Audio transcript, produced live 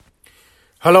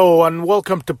Hello and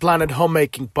welcome to Planet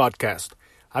Homemaking Podcast.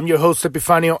 I'm your host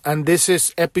Epifanio and this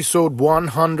is episode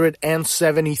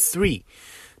 173.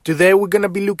 Today we're going to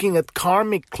be looking at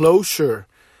karmic closure,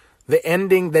 the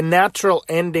natural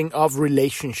ending of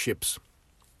relationships.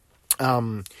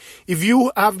 If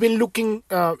you have been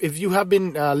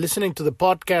listening to the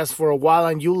podcast for a while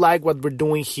and you like what we're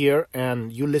doing here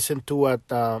and you listen to it,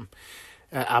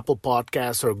 Apple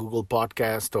Podcasts or Google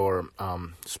Podcast or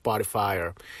Spotify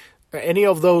or any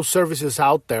of those services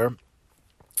out there,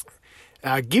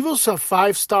 give us a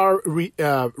 5-star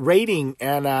rating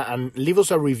and leave us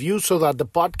a review so that the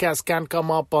podcast can come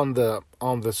up on the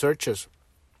searches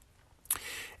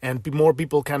and more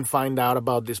people can find out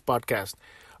about this podcast.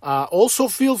 Also,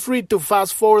 feel free to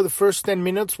fast forward the first 10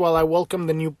 minutes while I welcome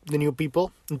the new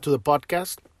people into the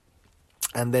podcast,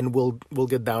 and then we'll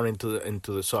get down into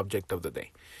the subject of the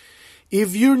day.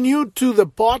 If you're new to the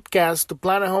podcast, to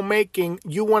Planet Homemaking,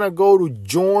 you want to go to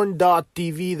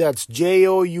journ.tv. That's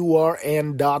JOURN.tv.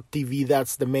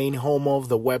 That's the main home of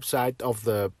the website of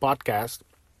the podcast.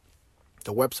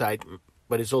 The website,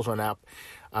 but it's also an app.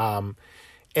 And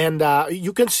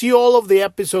you can see all of the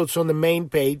episodes on the main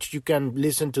page. You can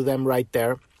listen to them right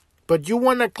there. But you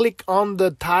want to click on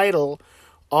the title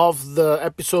of the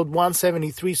episode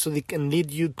 173 so they can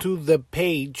lead you to the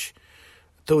page,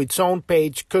 to its own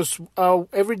page, because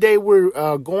every day we're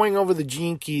going over the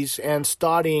gene keys and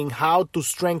studying how to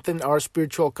strengthen our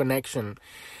spiritual connection,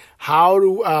 how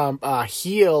to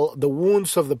heal the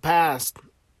wounds of the past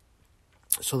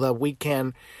so that we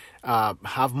can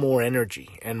have more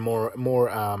energy and more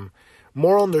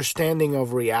understanding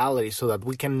of reality so that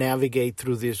we can navigate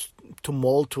through these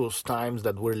tumultuous times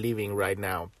that we're living right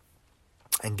now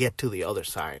and get to the other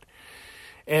side.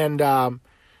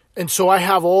 And so I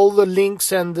have all the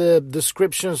links and the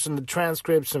descriptions and the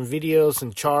transcripts and videos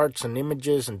and charts and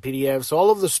images and PDFs, all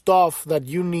of the stuff that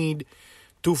you need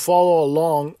to follow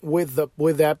along with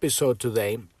the episode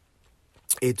today.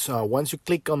 It's once you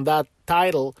click on that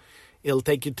title, it'll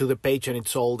take you to the page and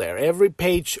it's all there. Every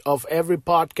page of every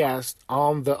podcast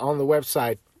on the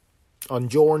website on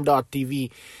journ.tv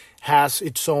has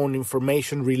its own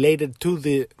information related to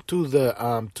the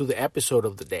episode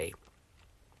of the day.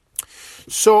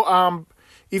 So,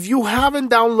 if you haven't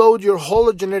downloaded your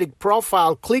hologenetic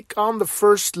profile, click on the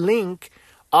first link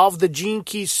of the Gene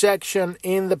Keys section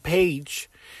in the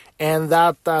page, and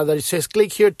that it says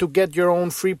click here to get your own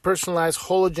free personalized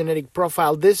hologenetic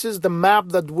profile. This is the map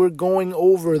that we're going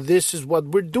over. This is what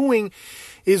we're doing,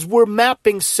 is we're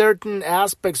mapping certain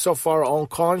aspects of our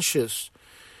unconscious.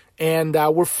 And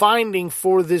we're finding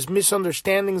for these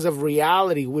misunderstandings of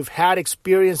reality, we've had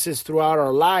experiences throughout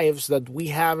our lives that we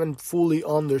haven't fully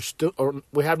understood, or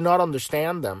we have not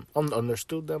understood them. We've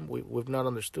not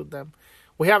understood them.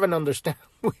 We have not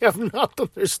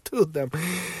understood them.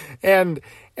 And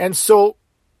so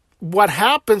what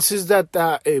happens is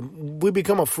that we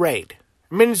become afraid.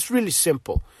 I mean, it's really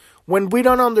simple. When we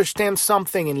don't understand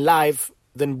something in life,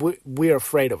 then we're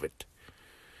afraid of it.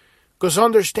 Because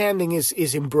understanding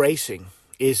is embracing,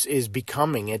 is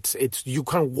becoming. It's you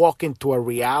can walk into a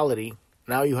reality.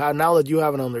 Now that you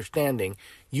have an understanding,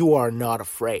 you are not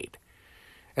afraid,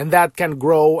 and that can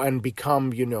grow and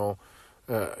become. You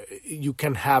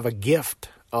can have a gift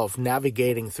of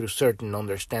navigating through certain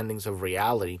understandings of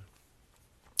reality,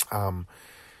 and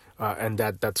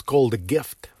that's called a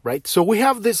gift, right? So we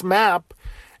have this map,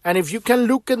 and if you can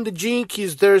look in the gene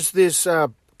keys, there's this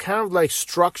kind of like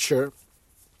structure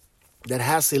that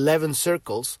has 11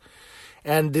 circles,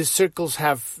 and these circles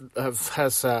have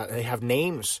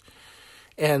names,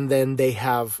 and then they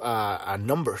have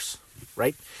numbers,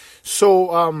 right?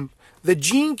 So the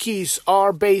gene keys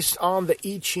are based on the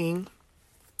I Ching,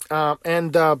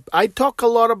 and I talk a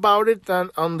lot about it.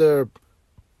 And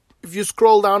if you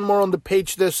scroll down more on the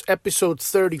page, there's episode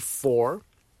 34.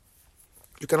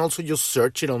 You can also just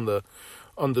search it on the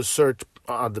search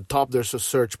at the top. There's a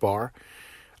search bar.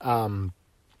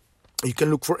 You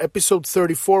can look for episode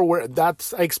 34 where I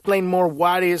explain more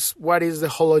what is the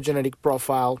hologenetic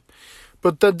profile.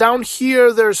 But down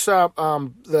here there's a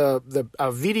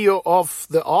video of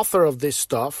the author of this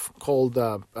stuff called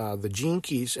the Gene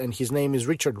Keys, and his name is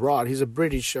Richard Roth. He's a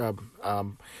British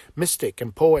mystic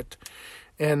and poet,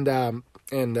 and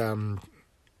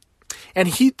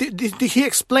he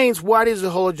explains what is the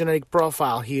hologenetic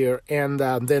profile here, and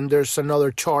then there's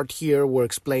another chart here where it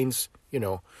explains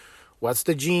what's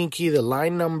the gene key, the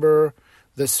line number,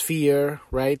 the sphere,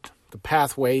 right? The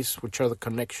pathways, which are the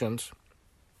connections.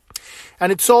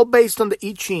 And it's all based on the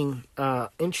I Ching,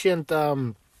 ancient.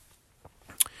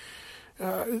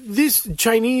 These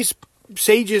Chinese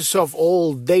sages of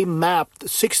old, they mapped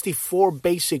 64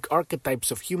 basic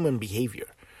archetypes of human behavior.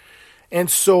 And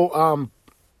so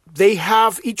they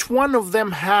have, each one of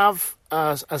them have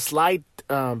a slight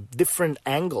different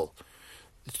angle.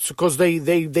 Because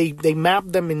they map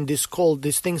them in these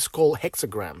things called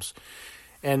hexagrams.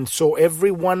 And so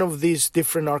every one of these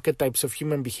different archetypes of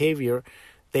human behavior,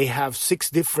 they have 6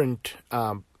 different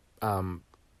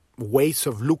ways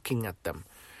of looking at them.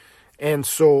 And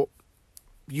so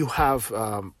you have,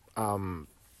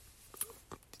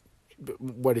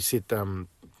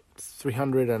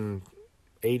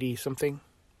 380 something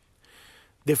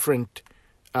different,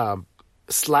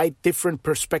 slight different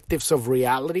perspectives of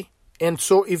reality. And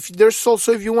so if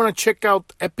you want to check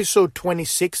out episode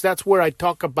 26, that's where I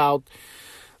talk about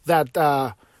that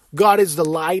God is the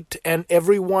light, and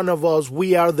every one of us,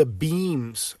 we are the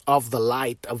beams of the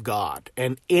light of God,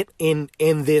 and it in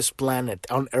this planet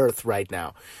on earth right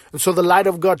now. And so the light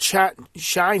of God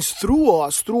shines through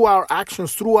us, through our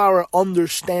actions, through our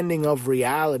understanding of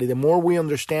reality. The more we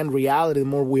understand reality, the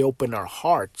more we open our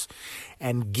hearts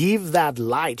and give that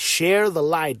light, share the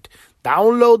light,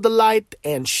 download the light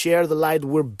and share the light.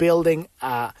 We're building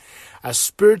a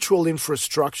spiritual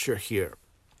infrastructure here.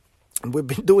 We've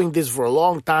been doing this for a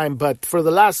long time, but for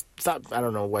the last, I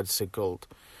don't know, what's it called?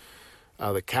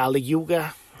 The Kali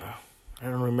Yuga? I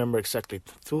don't remember exactly.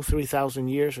 3,000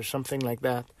 years or something like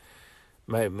that.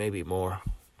 Maybe more.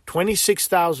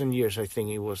 26,000 years, I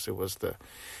think it was the...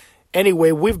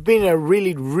 Anyway, we've been in a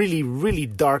really, really, really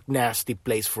dark, nasty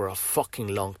place for a fucking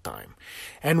long time.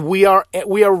 And we are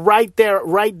right there,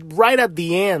 right at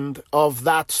the end of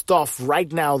that stuff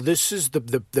right now. This is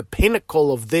the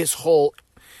pinnacle of this whole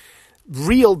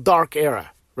real dark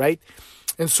era, right?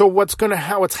 And so what's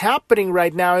happening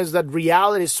right now is that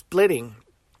reality is splitting.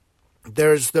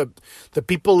 There's the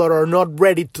people that are not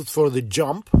ready for the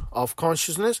jump of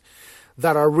consciousness,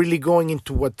 that are really going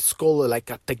into what's called like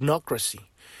a technocracy.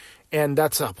 And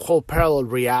that's a whole parallel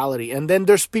reality. And then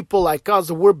there's people like us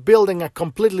that we're building a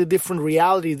completely different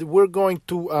reality. That we're going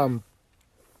to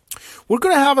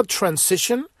have a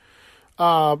transition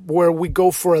where we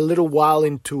go for a little while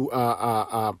into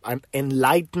an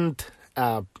enlightened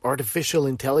artificial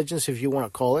intelligence, if you want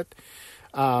to call it.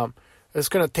 It's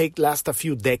going to last a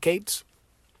few decades,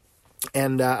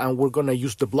 and we're going to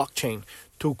use the blockchain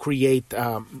to create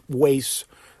ways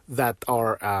that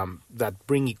are that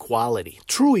bring equality,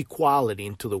 true equality,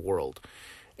 into the world.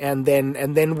 And then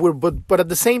but at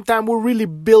the same time we're really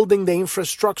building the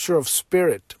infrastructure of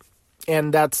spirit,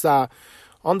 and that's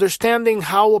understanding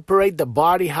how to operate the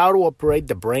body, how to operate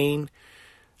the brain,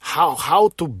 how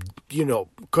to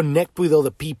connect with other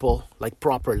people like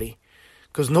properly,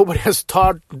 because nobody has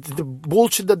taught. The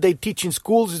bullshit that they teach in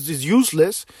schools is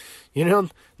useless. They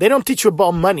don't teach you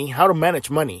about money, how to manage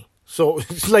money. So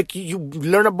it's like you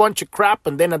learn a bunch of crap,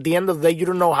 and then at the end of the day, you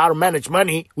don't know how to manage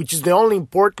money, which is the only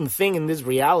important thing in this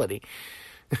reality,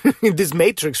 in this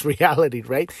matrix reality,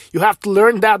 right? You have to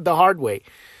learn that the hard way.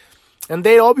 And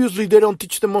they don't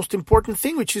teach the most important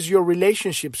thing, which is your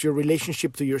relationships, your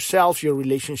relationship to yourself, your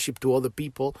relationship to other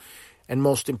people, and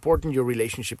most important, your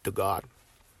relationship to God.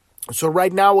 So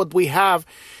right now what we have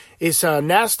is a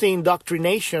nasty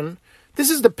indoctrination. This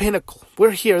is the pinnacle.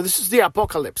 We're here. This is the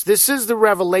apocalypse. This is the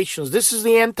revelations. This is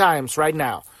the end times right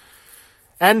now.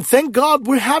 And thank God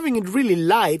we're having it really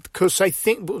light, because I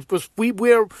think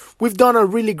we've done a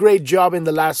really great job in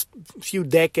the last few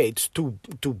decades to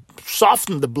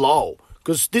soften the blow,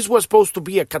 because this was supposed to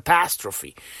be a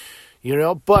catastrophe,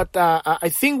 But I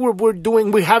think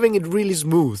we're having it really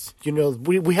smooth.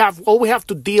 We have all we have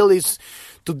to deal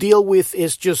with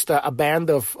is just a band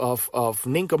of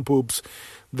nincompoops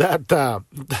that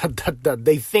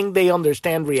they think they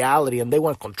understand reality, and they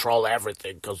want to control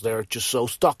everything because they're just so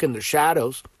stuck in their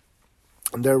shadows,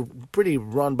 and they're pretty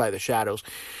run by the shadows.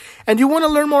 And you want to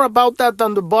learn more about that,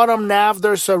 on the bottom nav,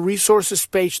 there's a resources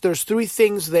page. There's 3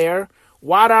 things there.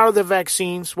 What are the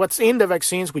vaccines? What's in the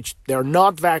vaccines, which they're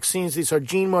not vaccines. These are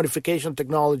gene modification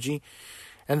technology.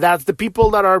 And that's the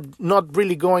people that are not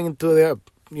really going into the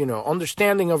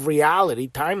understanding of reality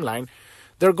timeline.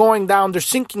 They're going down, they're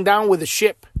sinking down with the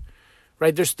ship,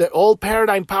 right? There's the old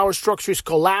paradigm power structure is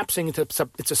collapsing. It's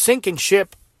a sinking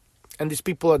ship, and these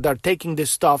people that are taking this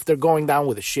stuff, they're going down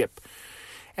with the ship.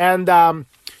 And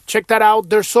check that out.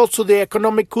 There's also the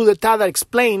economic coup d'etat that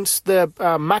explains the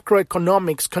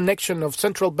macroeconomics connection of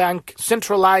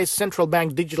centralized central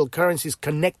bank digital currencies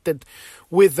connected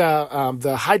with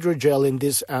the hydrogel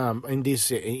in these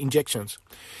injections,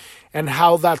 and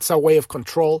how that's a way of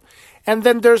control. And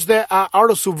then there's the art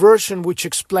of subversion, which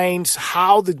explains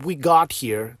how did we got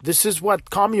here. This is what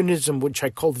communism, which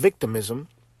I call victimism,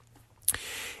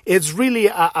 It's really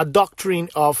a doctrine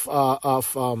of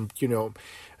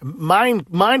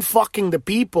mind fucking the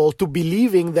people to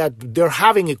believing that they're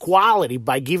having equality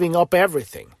by giving up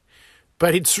everything.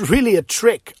 But it's really a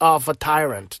trick of a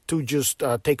tyrant to just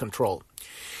take control.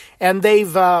 And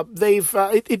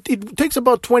it takes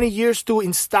about 20 years to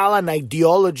install an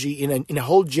ideology in a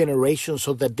whole generation,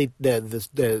 so that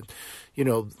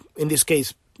in this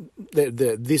case,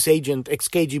 this agent,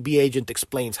 ex-KGB agent,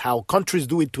 explains how countries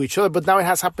do it to each other, but now it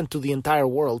has happened to the entire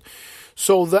world.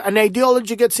 So an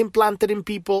ideology gets implanted in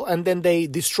people, and then they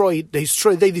destroy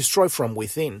from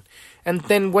within. And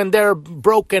then when they're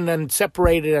broken and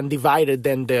separated and divided,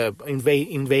 then the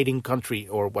invading country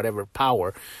or whatever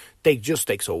power just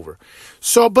takes over.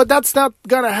 So, but that's not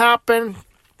gonna happen.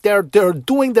 They're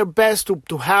doing their best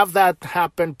to have that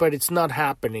happen, but it's not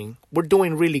happening. We're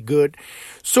doing really good.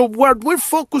 So what we're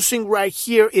focusing right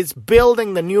here is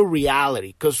building the new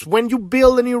reality. Because when you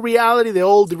build a new reality, the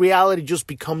old reality just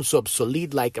becomes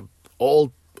obsolete, like an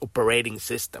old operating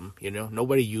system.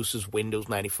 Nobody uses Windows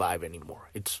 95 anymore.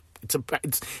 It's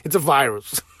a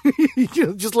virus,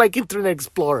 just like Internet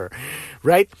Explorer,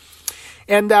 right?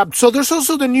 And so there's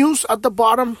also the news at the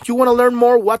bottom. You want to learn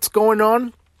more what's going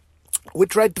on? We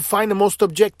tried to find the most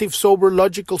objective, sober,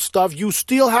 logical stuff. You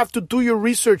still have to do your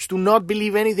research. Do not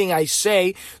believe anything I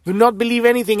say. Do not believe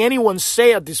anything anyone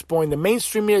say at this point. The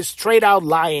mainstream media is straight out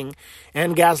lying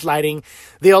and gaslighting.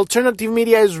 The alternative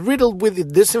media is riddled with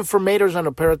disinformators and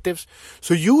operatives.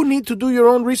 So you need to do your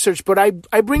own research. But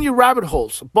I bring you rabbit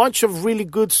holes, a bunch of really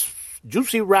good,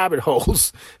 juicy rabbit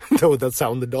holes. No, that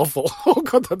sounded awful. Oh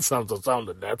God, that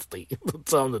sounded nasty. That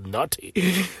sounded nutty.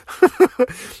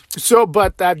 So,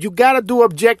 but you gotta do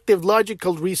objective,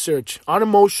 logical research,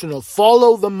 unemotional.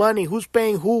 Follow the money. Who's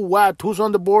paying who, what? Who's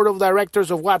on the board of directors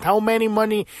of what? How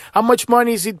much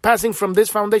money is it passing from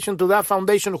this foundation to that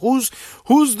foundation? Who's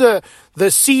the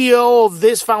CEO of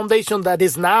this foundation that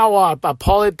is now a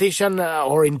politician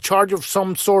or in charge of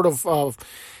some sort of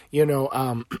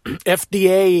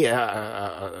FDA,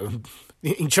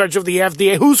 in charge of the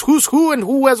FDA, who's who and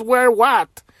who has where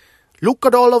what. Look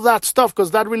at all of that stuff, because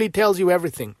that really tells you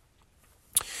everything.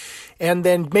 And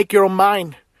then make your own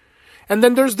mind. And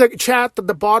then there's the chat at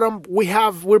the bottom.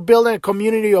 We're building a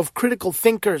community of critical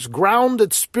thinkers,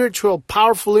 grounded, spiritual,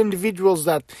 powerful individuals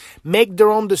that make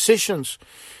their own decisions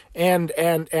and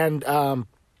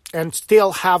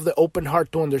still have the open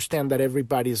heart to understand that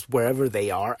everybody is wherever they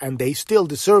are and they still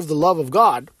deserve the love of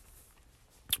God.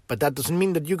 But that doesn't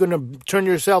mean that you're going to turn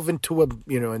yourself into a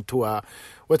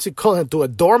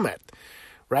doormat,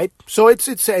 right? So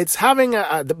it's having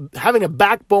a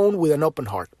backbone with an open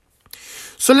heart.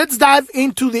 So let's dive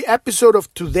into the episode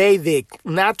of today, the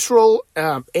natural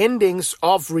endings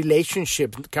of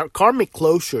relationships, karmic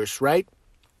closures, right?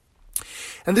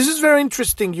 And this is very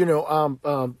interesting,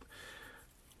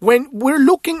 when we're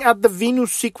looking at the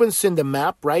Venus sequence in the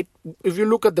map, right? If you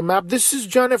look at the map, this is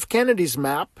John F. Kennedy's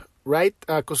map, right?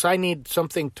 Because I need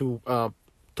something to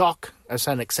talk as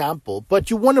an example. But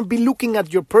you want to be looking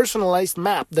at your personalized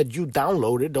map that you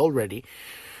downloaded already.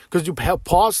 Because you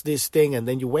paused this thing and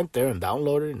then you went there and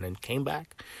downloaded it and then came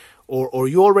back. Or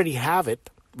you already have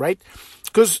it, right?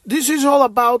 Because this is all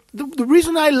about... The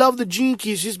reason I love the Gene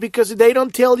Keys is because they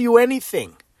don't tell you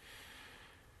anything.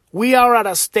 We are at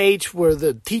a stage where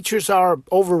the teachers are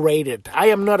overrated. I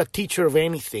am not a teacher of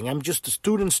anything. I'm just a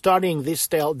student studying this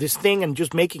thing and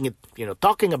just making it,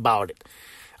 talking about it.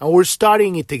 And we're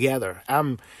studying it together.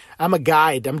 I'm a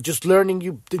guide. I'm just learning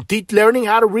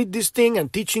how to read this thing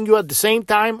and teaching you at the same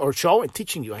time, or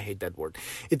teaching you. I hate that word.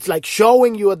 It's like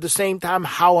showing you at the same time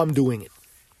how I'm doing it.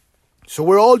 So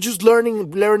we're all just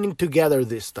learning together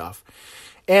this stuff.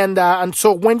 And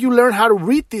so when you learn how to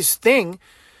read this thing,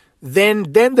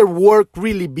 then the work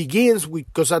really begins,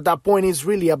 because at that point it's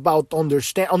really about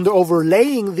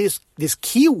overlaying these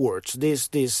keywords,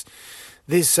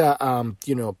 these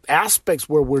aspects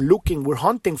where we're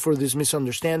hunting for these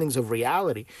misunderstandings of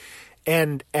reality,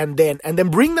 and then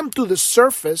bring them to the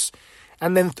surface,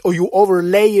 and then you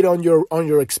overlay it on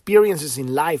your experiences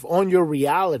in life, on your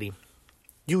reality.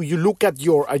 You look at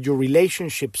your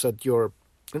relationships, and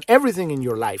everything in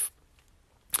your life.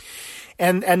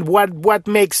 And what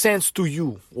makes sense to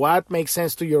you? What makes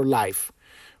sense to your life,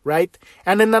 right?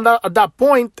 And then at that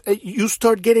point, you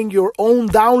start getting your own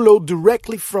download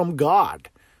directly from God,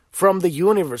 from the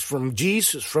universe, from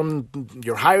Jesus, from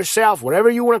your higher self, whatever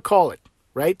you want to call it,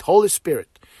 right? Holy Spirit.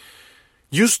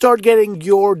 You start getting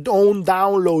your own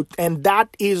download, and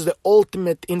that is the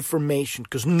ultimate information,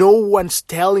 because no one's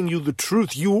telling you the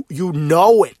truth. You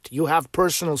know it. You have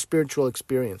personal spiritual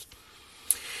experience.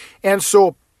 And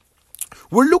so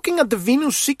We're looking at the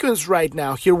Venus sequence right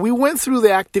now. Here we went through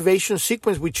the activation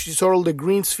sequence, which is all the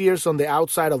green spheres on the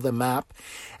outside of the map.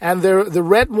 And the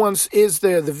red ones is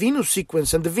the Venus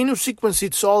sequence. And the Venus sequence,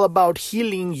 it's all about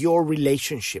healing your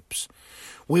relationships.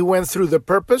 We went through the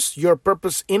purpose, your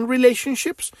purpose in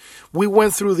relationships. We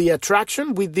went through the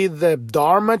attraction. We did the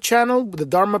Dharma channel, the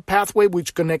Dharma pathway,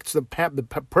 which connects the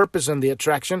purpose and the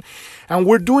attraction. And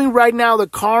we're doing right now the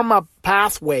Karma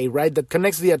pathway, right, that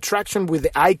connects the attraction with the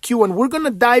IQ. And we're going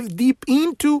to dive deep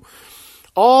into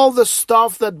all the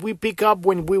stuff that we pick up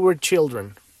when we were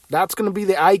children. That's going to be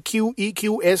the IQ,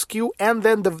 EQ, SQ, and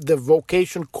then the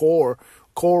vocation core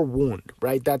wound,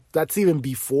 right? That's even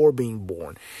before being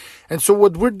born. And so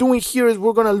what we're doing here is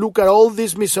we're going to look at all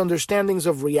these misunderstandings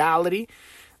of reality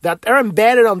that are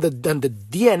embedded on the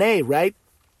DNA, right?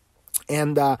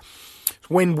 And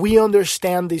when we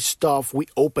understand this stuff, we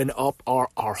open up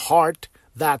our heart.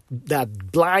 That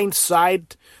blind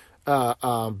side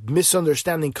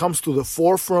misunderstanding comes to the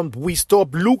forefront. We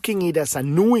stop looking it as a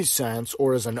nuisance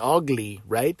or as an ugly,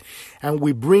 right? And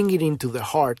we bring it into the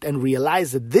heart and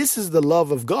realize that this is the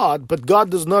love of God, but God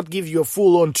does not give you a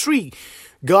full-on tree.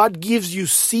 God gives you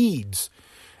seeds,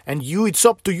 and it's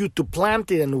up to you to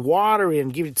plant it and water it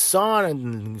and give it sun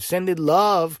and send it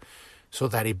love so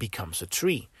that it becomes a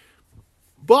tree.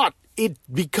 But it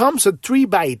becomes a tree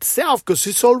by itself because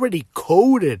it's already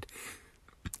coded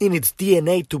in its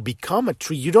DNA to become a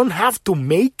tree. You don't have to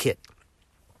make it.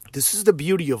 This is the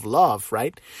beauty of love,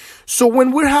 right? So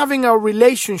when we're having our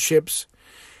relationships,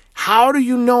 how do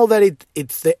you know that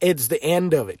it's the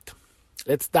end of it?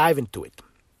 Let's dive into it.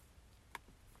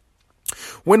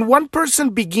 When one person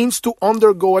begins to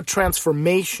undergo a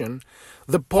transformation,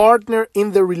 the partner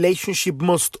in the relationship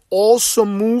must also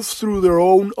move through their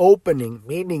own opening,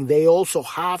 meaning they also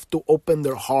have to open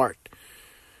their heart.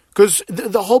 Because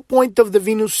the whole point of the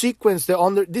Venus sequence,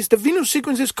 the Venus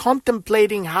sequence is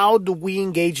contemplating how do we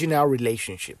engage in our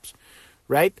relationships,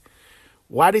 right?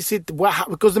 What is it?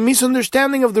 Because the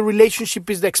misunderstanding of the relationship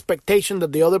is the expectation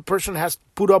that the other person has to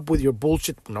put up with your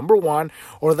bullshit, number one,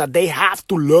 or that they have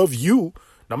to love you,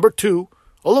 number two.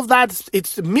 All of that,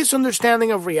 it's a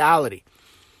misunderstanding of reality.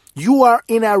 You are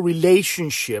in a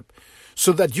relationship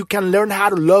so that you can learn how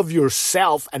to love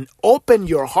yourself and open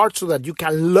your heart so that you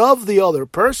can love the other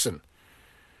person,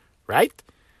 right?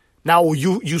 Now,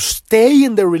 you stay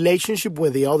in the relationship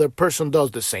when the other person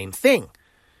does the same thing,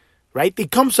 right?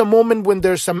 It comes a moment when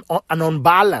there's an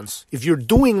unbalance. If you're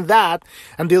doing that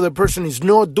and the other person is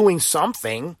not doing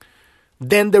something,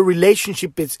 then the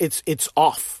relationship it's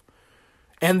off.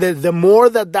 And the more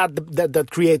that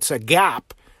creates a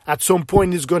gap, at some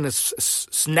point it's going to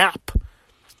snap.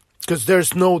 Because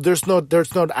there's not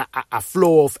a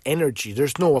flow of energy.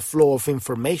 There's no a flow of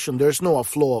information. There's no a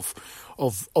flow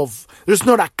of there's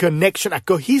not a connection, a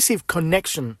cohesive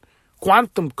connection,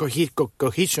 quantum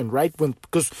cohesion, right?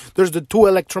 Because there's the two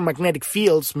electromagnetic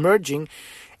fields merging,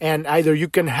 and either you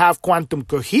can have quantum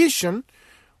cohesion,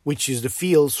 which is the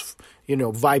fields,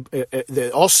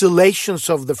 the oscillations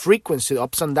of the frequency,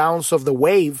 ups and downs of the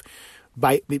wave,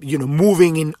 by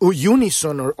moving in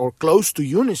unison or close to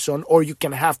unison, or you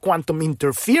can have quantum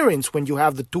interference when you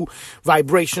have the two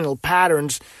vibrational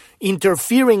patterns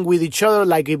interfering with each other,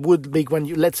 like it would be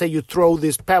when let's say you throw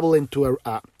this pebble into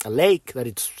a lake that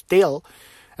it's still,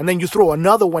 and then you throw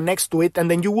another one next to it,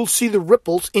 and then you will see the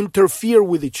ripples interfere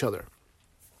with each other.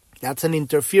 That's an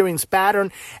interference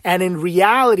pattern, and in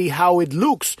reality how it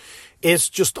looks is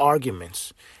just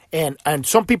arguments. And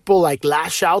some people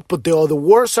lash out, but the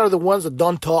worst are the ones that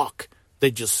don't talk. They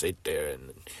just sit there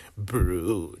and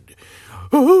brood.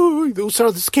 Oh, those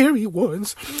are the scary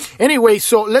ones. Anyway,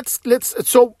 so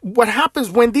so what happens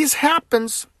when this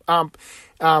happens,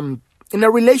 in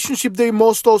a relationship, they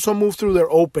must also move through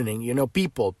their opening.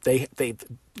 People,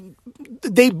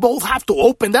 they both have to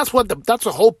open. That's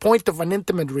the whole point of an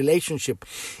intimate relationship.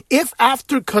 If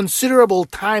after considerable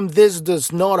time this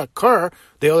does not occur,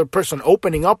 the other person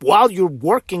opening up while you're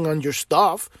working on your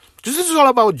stuff, because this is all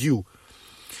about you,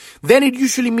 then it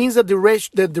usually means that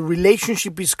the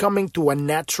relationship is coming to a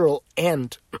natural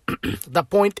end. At that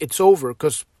point, it's over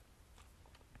because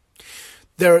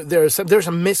there's a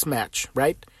mismatch,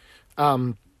 right?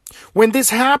 When this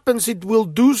happens, it will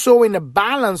do so in a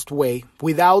balanced way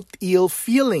without ill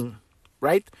feeling,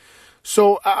 right?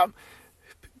 So,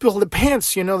 well,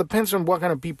 depends on what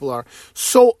kind of people are.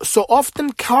 So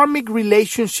often karmic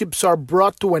relationships are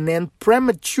brought to an end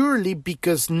prematurely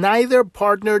because neither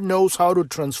partner knows how to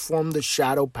transform the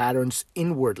shadow patterns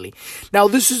inwardly. Now,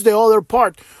 this is the other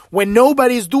part. When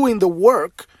nobody's doing the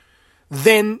work,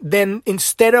 then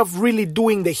instead of really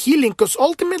doing the healing, because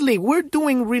ultimately we're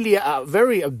doing really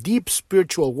a deep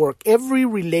spiritual work. Every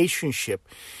relationship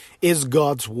is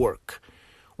God's work.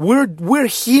 We're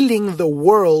healing the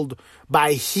world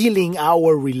by healing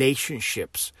our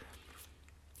relationships.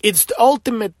 It's the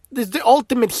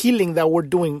ultimate healing that we're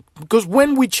doing, because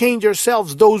when we change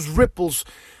ourselves, it ripples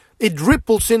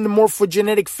in the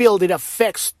morphogenetic field. It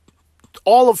affects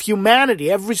all of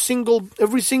humanity. Every single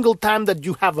time that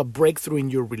you have a breakthrough in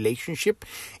your relationship,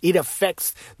 it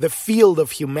affects the field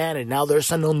of humanity. Now there's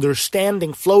an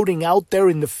understanding floating out there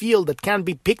in the field that can't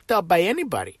be picked up by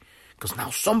anybody, because now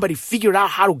somebody figured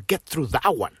out how to get through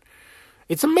that one.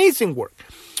 It's amazing work.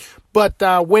 But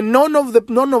when none of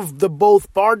the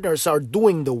both partners are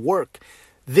doing the work,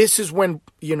 this is when,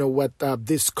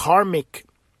 this karmic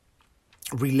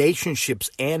relationships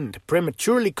end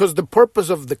prematurely, because the purpose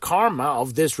of the karma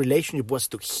of this relationship was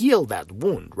to heal that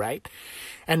wound, right?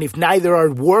 And if neither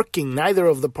of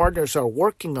the partners are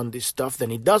working on this stuff,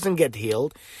 then it doesn't get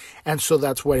healed. And so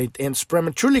that's when it ends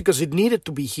prematurely, because it needed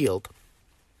to be healed.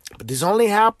 But this only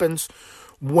happens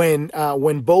when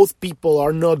both people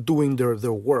are not doing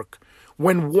their work.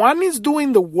 When one is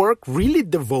doing the work, really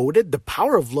devoted, the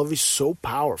power of love is so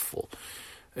powerful.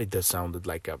 It does sound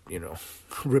like a,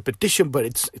 repetition, but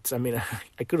it's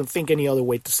I couldn't think any other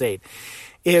way to say it,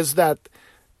 is that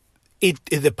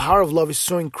the power of love is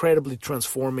so incredibly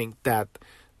transforming that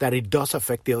it does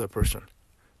affect the other person.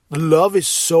 Love is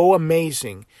so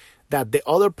amazing that the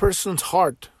other person's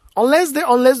heart, unless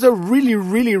they're really,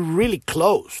 really, really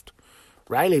closed,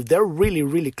 right? If they're really,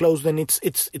 really close, then it's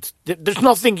there's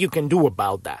nothing you can do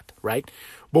about that, right?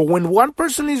 But when one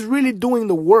person is really doing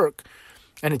the work,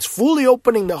 and it's fully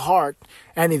opening the heart,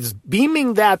 and it's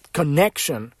beaming that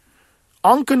connection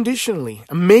unconditionally,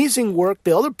 amazing work,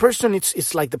 the other person,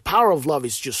 it's like the power of love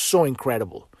is just so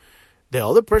incredible. The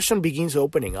other person begins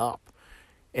opening up.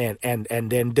 And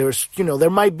then there's, there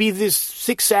might be this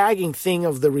zigzagging thing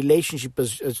of the relationship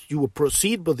as you will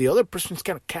proceed, but the other person's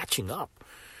kind of catching up.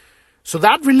 So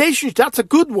that relationship, that's a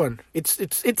good one. It's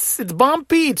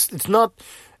bumpy. It's not.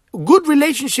 Good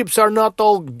relationships are not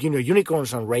all,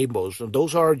 unicorns and rainbows. And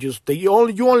those are just, you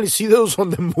only see those on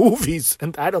the movies.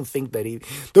 And I don't think that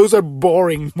those are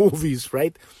boring movies,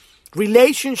 right?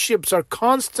 Relationships are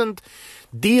constant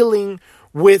dealing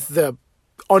with the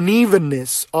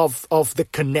unevenness of the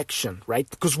connection, right?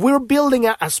 Because we're building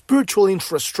a spiritual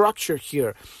infrastructure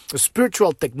here, a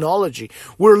spiritual technology.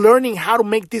 We're learning how to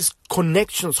make these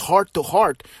connections heart to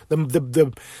heart.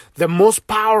 The most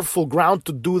powerful ground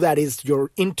to do that is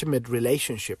your intimate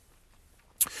relationship.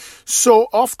 So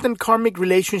often karmic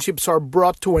relationships are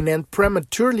brought to an end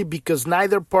prematurely because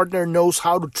neither partner knows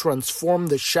how to transform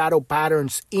the shadow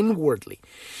patterns inwardly.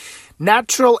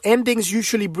 Natural endings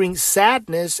usually bring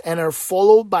sadness and are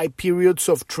followed by periods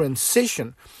of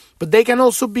transition, but they can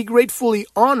also be gratefully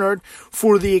honored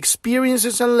for the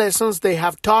experiences and lessons they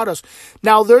have taught us.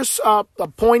 Now, there's a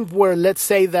point where, let's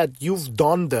say that you've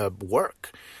done the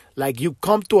work. Like you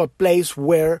come to a place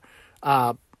where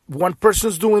one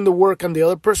person's doing the work and the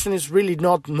other person is really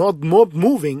not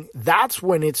moving. That's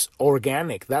when it's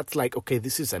organic. That's like, okay,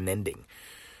 this is an ending.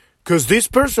 Because this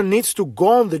person needs to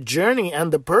go on the journey,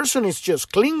 and the person is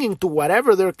just clinging to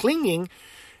whatever they're clinging,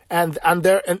 and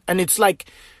it's like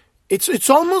it's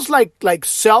almost like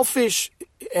selfish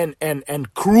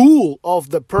and cruel of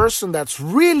the person that's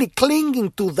really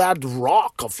clinging to that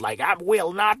rock of like, I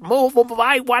will not move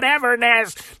by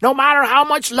whateverness. No matter how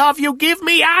much love you give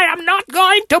me, I am not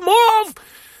going to move.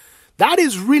 That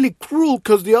is really cruel,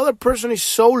 because the other person is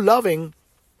so loving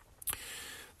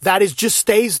that it just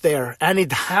stays there, and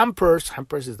it hampers,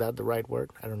 is that the right word?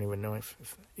 I don't even know if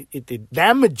it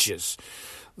damages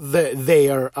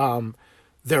their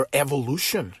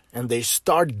evolution, and they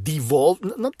start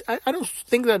devolving. I don't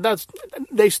think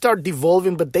they start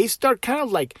devolving, but they start kind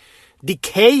of like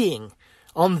decaying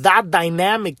on that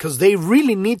dynamic, because they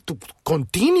really need to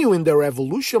continue in their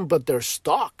evolution, but they're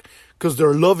stuck because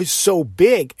their love is so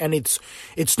big, and it's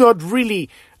not really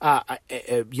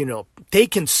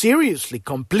taken seriously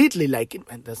completely.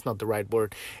 And that's not the right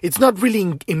word. It's not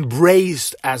really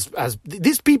embraced as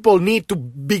these people need to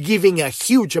be giving a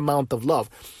huge amount of love.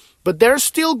 But there's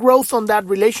still growth on that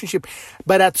relationship.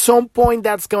 But at some point,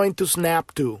 that's going to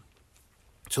snap too.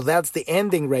 So that's the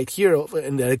ending right here,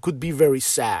 and it could be very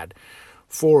sad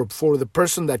for the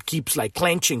person that keeps like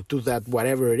clenching to that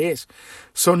whatever it is.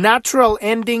 So natural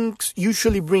endings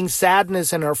usually bring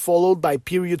sadness and are followed by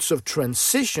periods of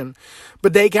transition,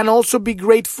 but they can also be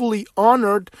gratefully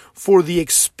honored for the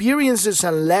experiences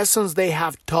and lessons they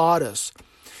have taught us.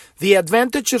 The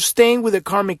advantage of staying with the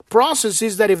karmic process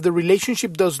is that if the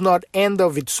relationship does not end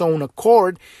of its own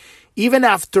accord, even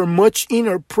after much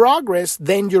inner progress,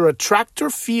 then your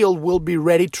attractor field will be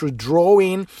ready to draw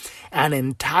in an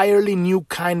entirely new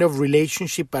kind of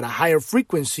relationship at a higher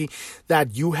frequency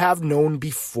that you have known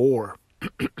before.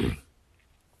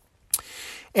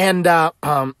 And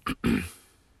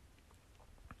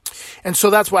so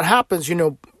that's what happens,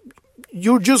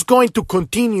 You're just going to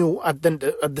continue at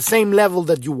the same level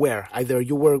that you were. Either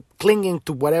you were clinging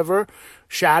to whatever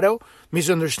shadow,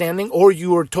 misunderstanding, or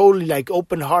you were totally like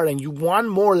open heart and you want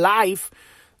more life.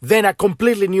 Then a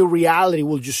completely new reality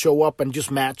will just show up and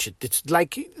just match it. It's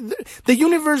like the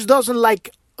universe doesn't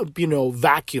like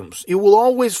vacuums. It will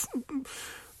always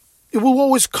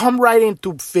come right in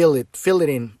to fill it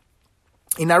in.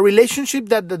 In a relationship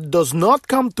that does not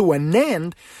come to an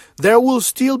end, there will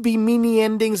still be mini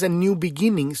endings and new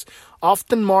beginnings,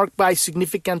 often marked by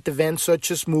significant events such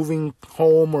as moving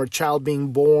home or a child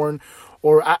being born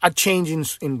or a change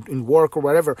in work or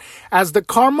whatever. As the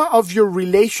karma of your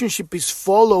relationship is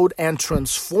followed and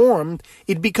transformed,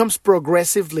 it becomes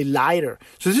progressively lighter.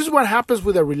 So this is what happens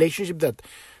with a relationship that,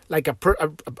 like an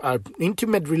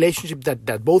intimate relationship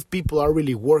that both people are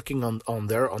really working on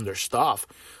their stuff.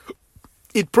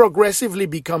 It progressively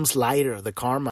becomes lighter, the karma.